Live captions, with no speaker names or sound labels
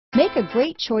Make a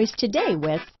great choice today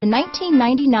with the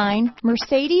 1999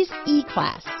 Mercedes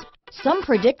E-Class. Some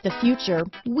predict the future.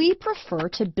 We prefer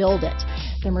to build it.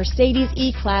 The Mercedes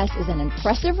E-Class is an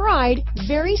impressive ride,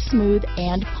 very smooth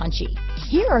and punchy.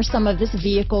 Here are some of this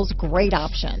vehicle's great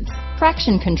options: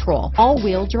 traction control,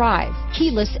 all-wheel drive,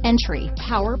 keyless entry,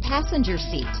 power passenger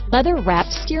seat,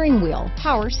 leather-wrapped steering wheel,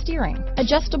 power steering,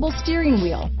 adjustable steering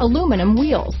wheel, aluminum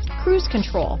wheels, cruise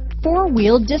control,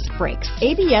 four-wheel disc brakes,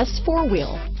 ABS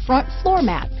four-wheel, front floor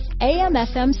mats,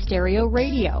 AM/FM stereo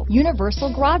radio,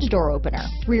 universal garage door opener,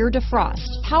 rear defrost,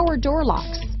 power door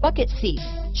locks, bucket seats,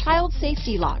 child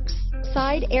safety locks,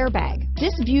 side airbag.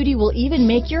 This beauty will even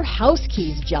make your house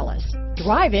keys jealous.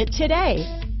 Drive it today.